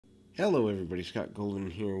Hello, everybody. Scott Golden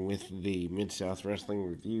here with the Mid-South Wrestling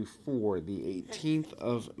Review for the 18th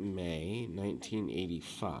of May,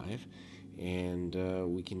 1985. And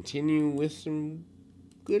we continue with some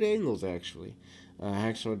good angles, actually.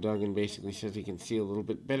 Hacksaw Duggan basically says he can see a little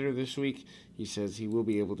bit better this week. He says he will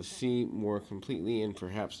be able to see more completely and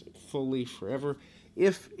perhaps fully forever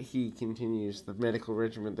if he continues the medical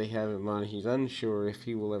regimen they have him on. He's unsure if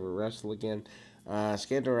he will ever wrestle again.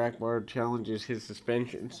 Skandar Akbar challenges his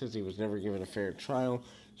suspension, says he was never given a fair trial,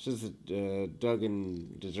 says that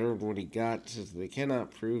Duggan deserved what he got, says they cannot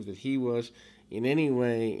prove that he was in any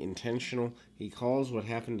way intentional. He calls what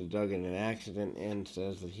happened to Duggan an accident and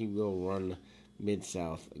says that he will run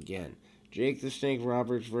Mid-South again. Jake the Snake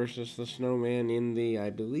Roberts versus the Snowman in the, I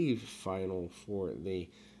believe, final for the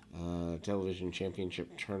television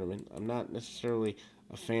championship tournament. I'm not necessarily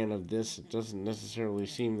a fan of this. It doesn't necessarily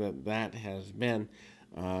seem that has been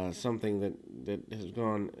something that has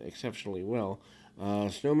gone exceptionally well.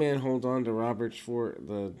 Snowman holds on to Roberts for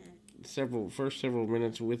the first several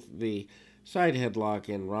minutes with the side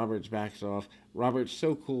headlock, and Roberts backs off. Roberts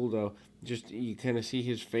so cool though. Just you kind of see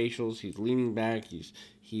his facials. He's leaning back. He's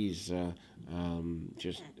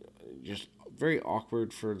just very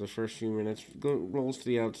awkward for the first few minutes. Rolls to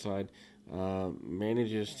the outside.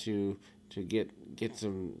 Manages to get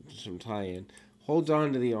some tie-in. Holds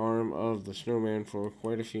on to the arm of the Snowman for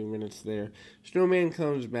quite a few minutes there. Snowman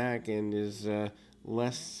comes back and is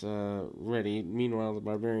less ready. Meanwhile, the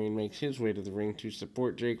Barbarian makes his way to the ring to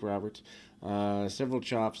support Jake Roberts. Several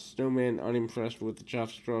chops. Snowman unimpressed with the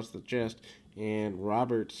chops across the chest, and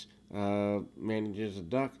Roberts manages a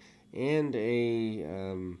duck and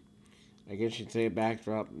I guess you'd say a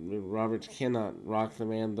backdrop. Roberts cannot rock the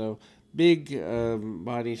man, though. Big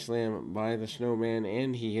body slam by the Snowman,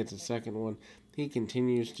 and he hits a second one. He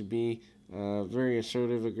continues to be very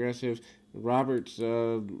assertive, aggressive. Roberts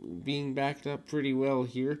being backed up pretty well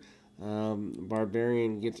here.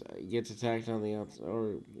 Barbarian gets attacked on the outside,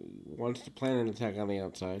 or wants to plan an attack on the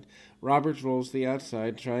outside. Roberts rolls to the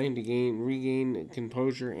outside, trying to regain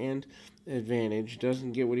composure and advantage.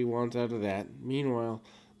 Doesn't get what he wants out of that. Meanwhile,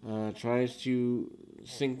 tries to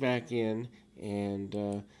sink back in,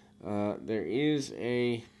 and there is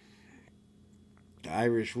a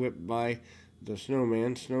Irish whip by the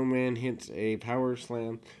Snowman. Snowman hits a power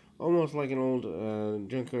slam, almost like an old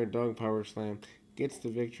Junkyard Dog power slam. Gets the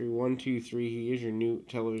victory. 1, 2, 3. He is your new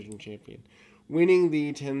television champion, winning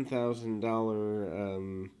the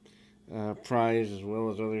 $10,000 prize as well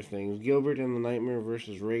as other things. Gilbert and the Nightmare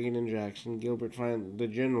versus Reagan and Jackson. Gilbert finds the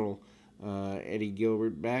General. Eddie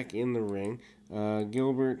Gilbert back in the ring.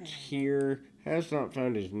 Gilbert here has not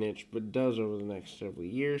found his niche, but does over the next several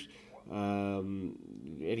years.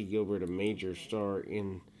 Eddie Gilbert, a major star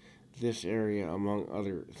in this area, among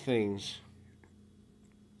other things,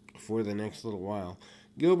 for the next little while.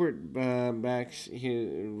 Gilbert backs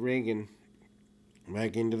Reagan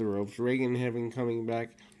back into the ropes. Reagan having coming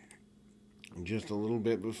back just a little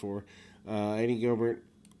bit before. Eddie Gilbert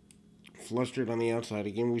flustered on the outside.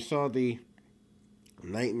 Again, we saw the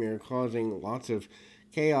Nightmare causing lots of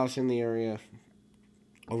chaos in the area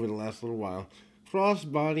over the last little while.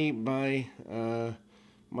 Crossbody by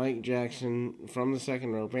Mike Jackson from the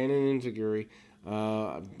second rope and an enziguri.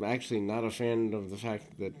 Actually not a fan of the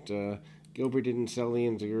fact that Gilbert didn't sell the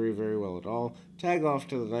enziguri very well at all. Tag off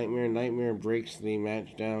to the Nightmare. Nightmare breaks the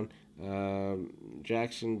match down.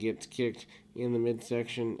 Jackson gets kicked in the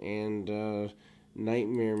midsection, and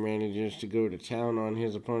Nightmare manages to go to town on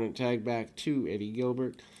his opponent. Tag back to Eddie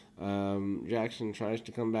Gilbert. Jackson tries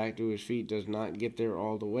to come back to his feet, does not get there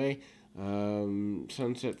all the way.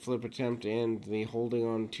 Sunset flip attempt and the holding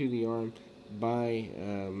on to the arm by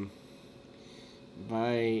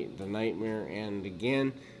the Nightmare. And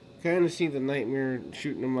again, kind of see the Nightmare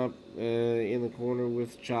shooting him up in the corner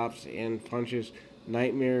with chops and punches.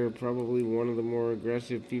 Nightmare, probably one of the more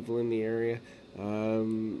aggressive people in the area.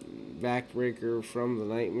 Backbreaker from the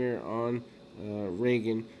Nightmare on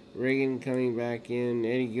Reagan. Reagan coming back in.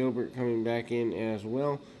 Eddie Gilbert coming back in as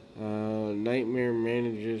well. Nightmare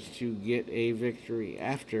manages to get a victory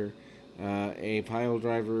after a pile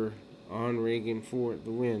driver on Reagan for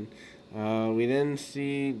the win. We then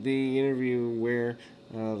see the interview where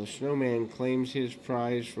the Snowman claims his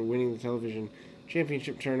prize for winning the television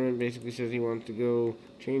championship tournament. Basically says he wants to go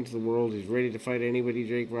change the world. He's ready to fight anybody,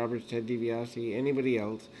 Jake Roberts, Ted DiBiase, anybody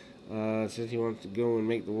else. Says he wants to go and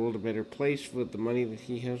make the world a better place with the money that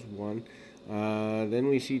he has won. Then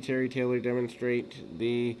we see Terry Taylor demonstrate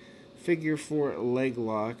the figure 4 leg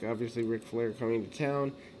lock. Obviously Ric Flair coming to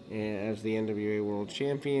town as the NWA World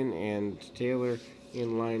Champion, and Taylor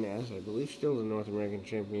in line as, I believe, still the North American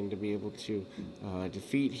champion to be able to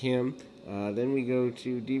defeat him. Then we go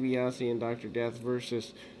to DiBiase and Dr. Death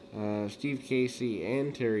versus Steve Casey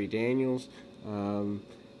and Terry Daniels.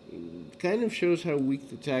 Kind of shows how weak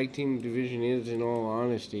the tag team division is, in all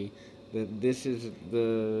honesty, that this is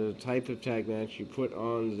the type of tag match you put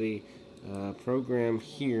on the program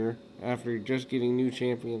here after just getting new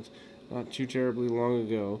champions not too terribly long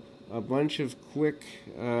ago. A bunch of quick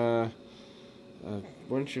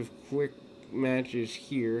matches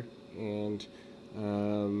here, and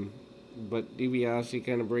but DiBiase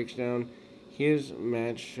kind of breaks down his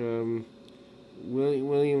match.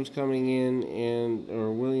 Williams coming in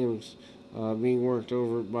or Williams being worked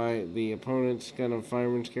over by the opponents, kind of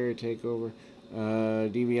fireman's carry takeover.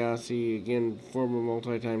 DiBiase, again, former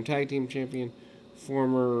multi-time tag team champion,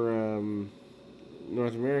 former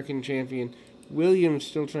North American champion. Williams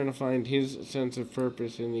still trying to find his sense of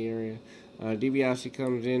purpose in the area. DiBiase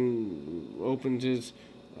comes in, opens his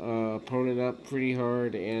opponent up pretty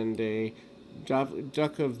hard, and a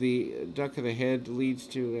duck of the head leads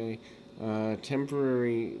to a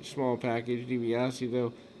temporary small package. DiBiase,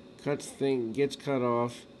 though, gets cut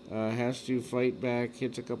off, has to fight back,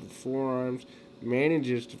 hits a couple forearms,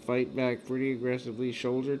 manages to fight back pretty aggressively,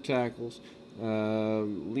 shoulder tackles,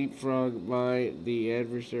 leapfrog by the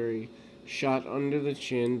adversary, shot under the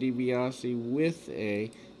chin. DiBiase with a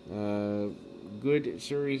good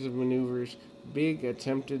series of maneuvers, big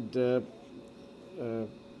attempted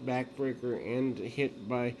backbreaker and hit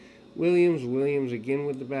by Williams. Williams again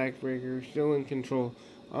with the backbreaker, still in control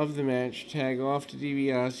of the match. Tag off to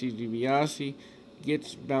DiBiase. DiBiase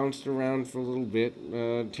gets bounced around for a little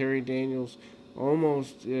bit. Terry Daniels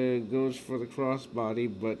almost goes for the crossbody,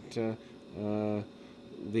 but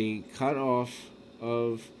the cutoff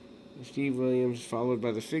of Steve Williams, followed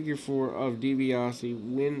by the figure four of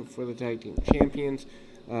DiBiase, win for the tag team champions.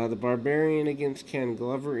 The Barbarian against Ken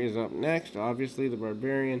Glover is up next. Obviously, the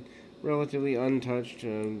Barbarian relatively untouched.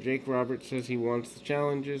 Jake Roberts says he wants the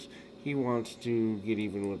challenges. He wants to get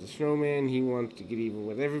even with the Snowman. He wants to get even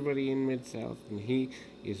with everybody in Mid-South. And he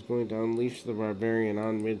is going to unleash the Barbarian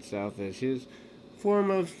on Mid-South as his form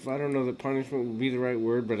of, I don't know that punishment would be the right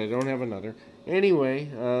word, but I don't have another. Anyway,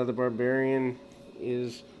 the Barbarian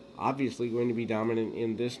is obviously going to be dominant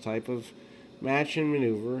in this type of match and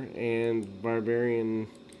maneuver. And Barbarian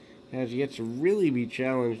has yet to really be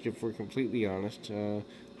challenged, if we're completely honest.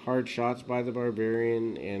 Hard shots by the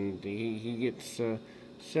Barbarian, and he gets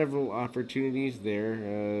several opportunities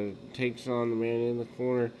there. Takes on the man in the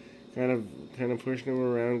corner, kind of pushing him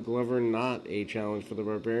around. Glover, not a challenge for the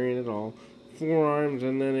Barbarian at all. Forearms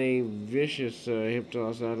and then a vicious hip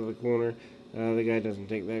toss out of the corner. The guy doesn't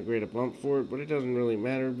take that great a bump for it, but it doesn't really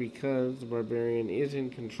matter because the Barbarian is in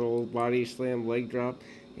control. Body slam, leg drop,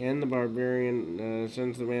 and the Barbarian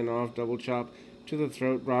sends the man off. Double chop to the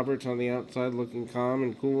throat. Roberts on the outside looking calm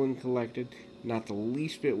and cool and collected. Not the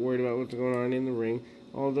least bit worried about what's going on in the ring,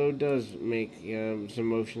 although does make some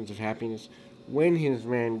motions of happiness when his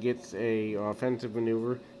man gets a offensive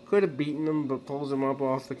maneuver. Could have beaten him, but pulls him up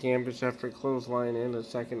off the canvas after a clothesline and a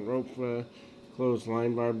second rope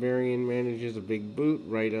clothesline. Barbarian manages a big boot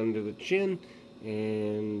right under the chin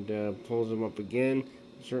and pulls him up again.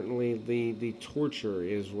 Certainly the torture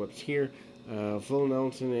is what's here. Full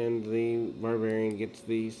Nelson, and the Barbarian gets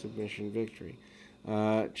the submission victory.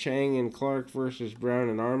 Chang and Clark versus Brown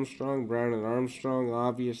and Armstrong. Brown and Armstrong,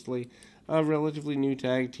 obviously a relatively new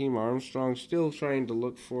tag team. Armstrong still trying to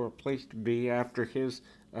look for a place to be after his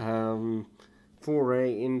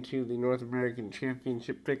foray into the North American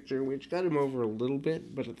Championship picture, which got him over a little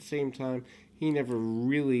bit, but at the same time, he never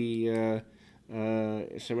really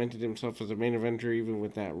cemented himself as a main eventer even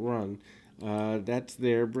with that run. That's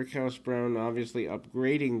there. Brickhouse Brown obviously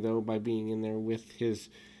upgrading, though, by being in there with his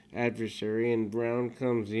adversary, and Brown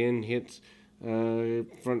comes in, hits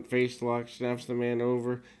front face lock, snaps the man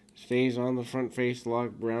over, stays on the front face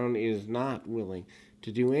lock. Brown is not willing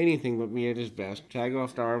to do anything but be at his best. Tag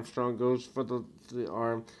off to Armstrong, goes for the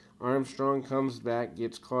arm. Armstrong comes back,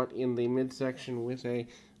 gets caught in the midsection with a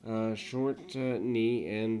short knee,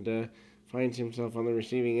 and finds himself on the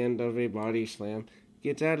receiving end of a body slam.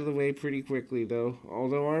 Gets out of the way pretty quickly, though.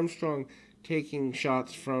 Although Armstrong taking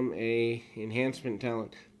shots from a enhancement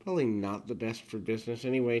talent, probably not the best for business.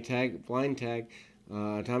 Anyway, blind tag,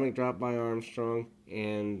 atomic drop by Armstrong,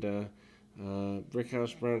 and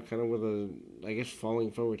Brickhouse Brown kind of with a, I guess,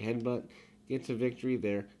 falling forward headbutt gets a victory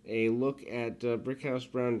there. A look at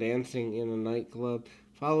Brickhouse Brown dancing in a nightclub,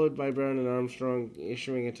 followed by Brown and Armstrong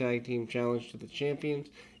issuing a tag team challenge to the champions.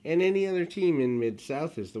 And any other team in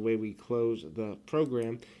Mid-South is the way we close the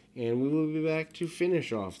program. And we will be back to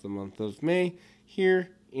finish off the month of May here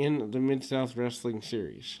in the Mid-South Wrestling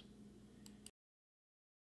Series.